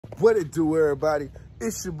What it do, everybody?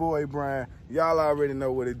 It's your boy, Brian. Y'all already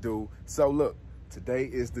know what it do. So look, today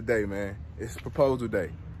is the day, man. It's proposal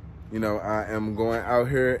day. You know, I am going out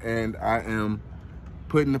here and I am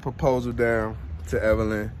putting the proposal down to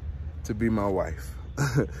Evelyn to be my wife.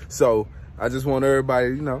 So I just want everybody,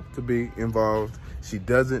 you know, to be involved. She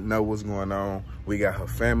doesn't know what's going on. We got her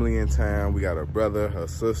family in town. We got her brother, her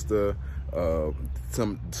sister,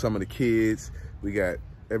 some of the kids. We got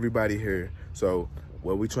everybody here. So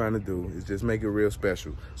what we trying to do is just make it real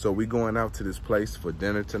special. So we going out to this place for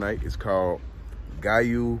dinner tonight. It's called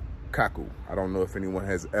Gayu Kaku. I don't know if anyone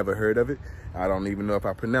has ever heard of it. I don't even know if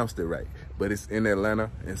I pronounced it right, but it's in Atlanta,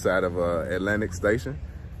 inside of Atlantic Station.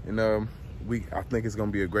 And I think it's gonna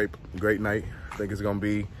be a great night. I think it's gonna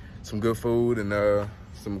be some good food and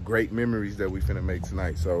some great memories that we finna make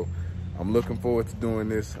tonight. So I'm looking forward to doing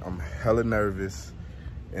this. I'm hella nervous,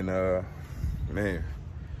 and man,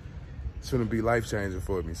 it's gonna be life-changing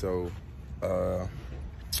for me. So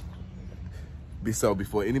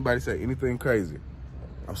before anybody say anything crazy,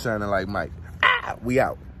 I'm shining like Mike. We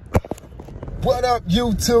out. What up,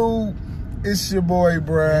 YouTube? It's your boy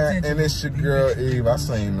Brian and it's your girl Eve. I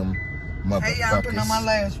seen them motherfuckers. Hey, y'all, putting on my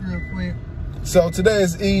last real quick. So today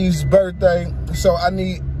is Eve's birthday. So I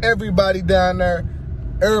need everybody down there,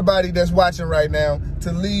 everybody that's watching right now,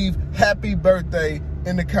 to leave happy birthday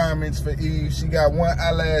in the comments for Eve. She got one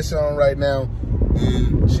eyelash on right now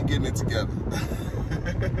and she getting it together.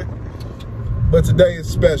 But today is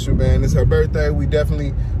special, man. It's her birthday. We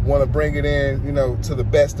definitely want to bring it in, you know, to the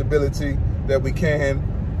best ability that we can.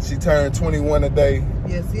 She turned 21 today.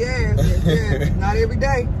 Yes. Not every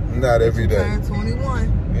day. Not every day. Turned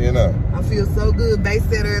 21. You know. I feel so good. They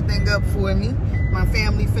set everything up for me. My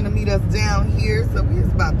family finna meet us down here, so we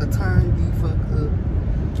just about to turn the fuck up.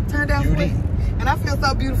 Turn down for me. And I feel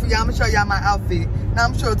so beautiful, y'all. I'm gonna show y'all my outfit. Now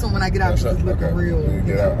I'm sure too when I get out, she's looking real.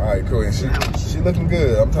 Get out. All right, cool. And she looking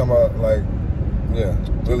good. I'm talking about like, yeah,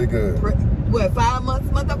 really good. What, 5 months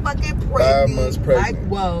motherfucking pregnant? 5 months pregnant. Like,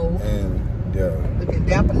 whoa. And, yeah. Looking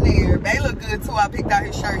dapper there. They look good, too. I picked out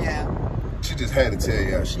his shirt, y'all. She just had to tell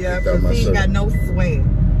y'all she picked out my shirt. He ain't got no swag.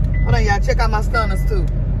 Hold on, y'all. Check out my stunners, too.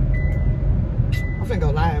 I'm finna go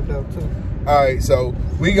live, though, too. All right, so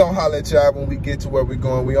we gonna holler at y'all when we get to where we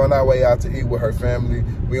going. We on our way out to eat with her family.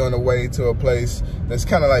 We on the way to a place that's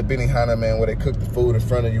kind of like Benihana, man, where they cook the food in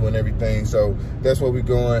front of you and everything. So that's where we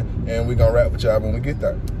going, and we gonna rap with y'all when we get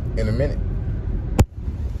there in a minute.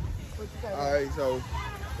 All right, so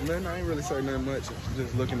man, I ain't really saying nothing much. I'm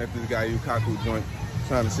just looking at this Gayu Kaku joint,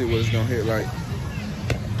 trying to see what it's gonna hit like.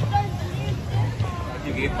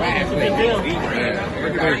 Look at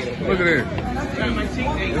it.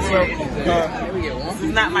 This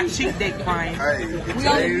is not my cheat day, Brian. Hey,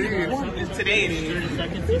 today it is. 30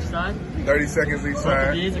 seconds each side. 30 seconds each side.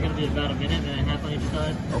 Both these are going to be about a minute and a half on each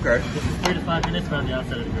side. Okay. This is 3 to 5 minutes around the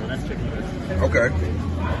outside of the grill. That's chicken wings. Okay.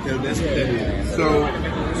 So,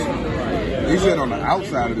 you said on the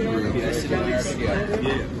outside of the grill. Yes, it is.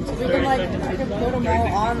 Yeah. I can put them all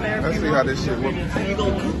on there. Let's see how this shit works. You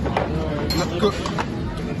gonna Cook.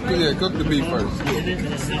 Yeah, cook the beef first.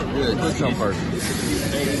 Yeah, cook some first.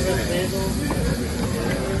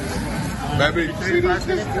 Baby, see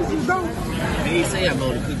this is dope. They say I'm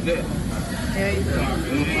gonna cook that.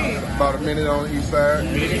 About a minute on each side.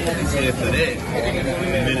 He said for that. A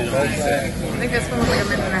minute on each side. I think that's going to be a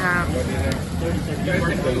minute and a half.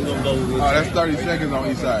 Oh, that's 30 seconds on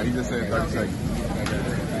each side. He just said 30 seconds.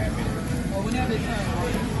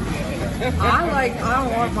 I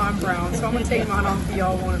don't want mine brown, so I'm gonna take mine off for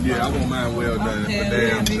y'all one. Yeah, I want mine well done. But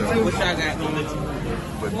damn show. What y'all got on it?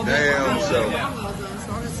 But damn show. So I'm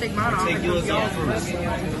gonna take mine off. Take yours off first.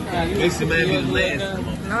 Makes it maybe last.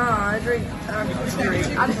 Nah, I drink. I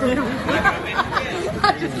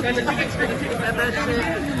just drink at that shit.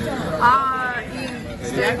 Eat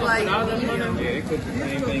steak like. Yeah, they cook the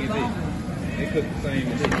same thing as it. They cook the same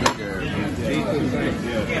as it.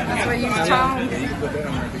 That's why you use tongs.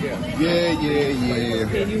 Yeah.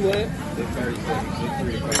 Can you what? 30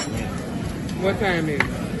 seconds. What time is it?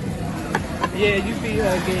 Yeah, you feed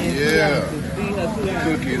her again. Yeah. Feed her 2 hours.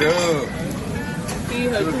 Cook it up. Feed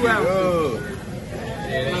her Cook 2 it hours. up.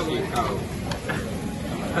 Yeah, that shit cold.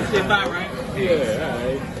 I said bye, right? Yeah,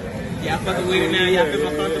 alright. Y'all fucking with it now? Y'all feel my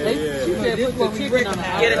thunder? She said put the chicken on the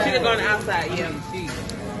outside. Yeah, the chicken on the outside, yeah.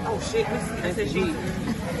 Oh shit, I said she.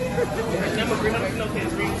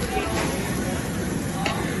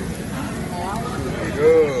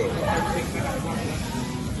 Good.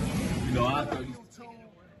 You know, I thought you.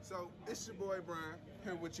 So it's your boy Brian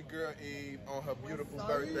here with your girl Eve on her beautiful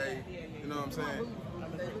birthday. You know what I'm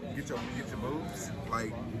saying? Get your moves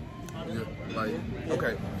like Yeah, like,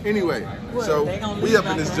 okay. Anyway, so we up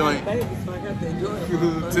in this joint.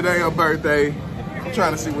 Today her birthday. I'm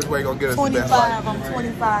trying to see which way gonna get us the best life. 25. I'm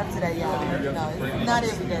 25 today, y'all. You know, it's not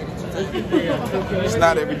every day that you turn. It's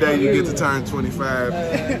not every day you get to turn 25.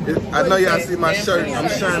 I know y'all see my shirt. I'm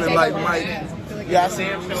shining like Mike. Y'all see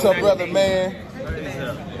what's up, brother, man?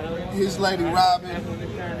 His lady Robin,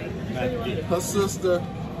 her sister,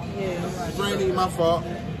 Franny, my fault.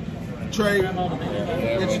 Trey,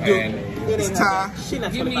 introduce. It's Ty.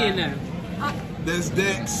 Give me in there. That's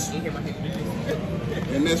Dex.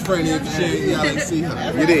 And that's Franny if y'all ain't see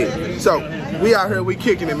her. You did. So, we out here, we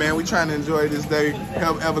kicking it, man. We trying to enjoy this day.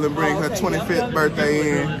 Help Evelyn bring her 25th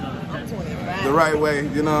birthday in the right way.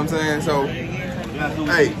 You know what I'm saying? So,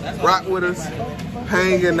 hey, rock with us.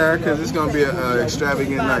 Hang in there, because it's going to be an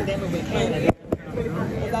extravagant night. You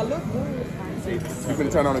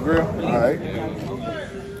finna turn on the grill? All right.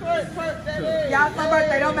 Y'all, it's my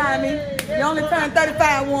birthday, don't mind me. You only turned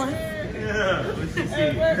 35 once.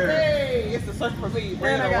 Birthday! It's the search for me.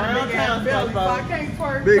 Bring around town, So I can't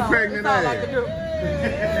twerk. Big so pregnant that's all I ass. can do.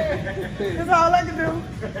 That's all I can do.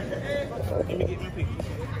 Let me get my picture.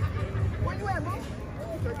 Where you at, boo?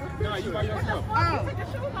 No, you by yourself. Oh, I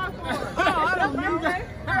don't know.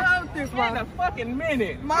 Hold this In one. a fucking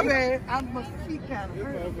minute. My bad. I must feet kind of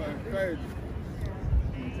hurt.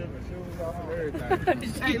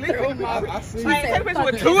 Hey, listen. I see. I ain't taking a picture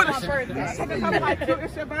with two of the shit. I'm like,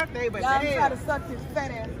 it's your birthday, but Y'all try damn. to suck this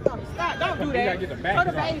fat ass. Stop, don't do that. Throw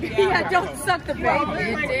the baby. Yeah, don't suck the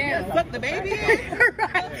baby. Damn. Suck the baby in.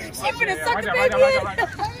 She finna suck the baby in.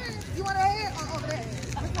 You want to head? Oh, okay.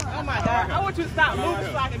 Oh my God. I want you to stop moving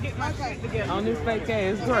so I can get my shit together. On this fake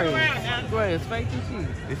ass grave. Grave, it's fake as shit.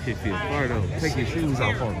 This shit feels far though. Take your shoes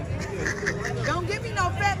off on me. Don't give me no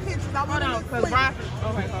fat pictures. I Hold want to on, look because clean. Brian.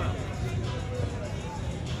 Okay, hold on.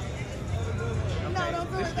 No, don't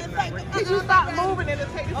do it. That's like, Could you stop moving and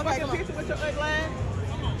just take this Okay, fucking come on. picture with your ugly ass?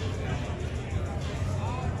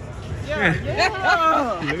 Yeah.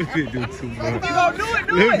 Let me do too much. You gonna do it,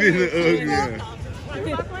 do Let me it. do ugly. Like,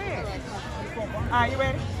 who's my friend? All right, you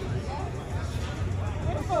ready?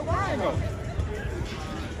 Where the fuck Brian go?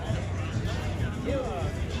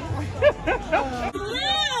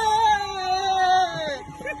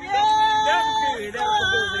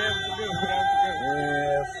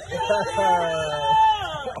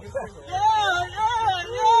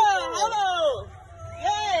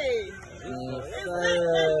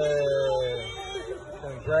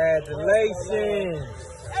 Congratulations.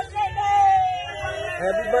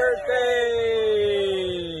 Happy birthday.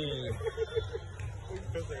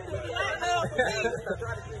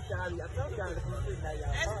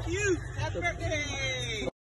 That's cute. Happy birthday.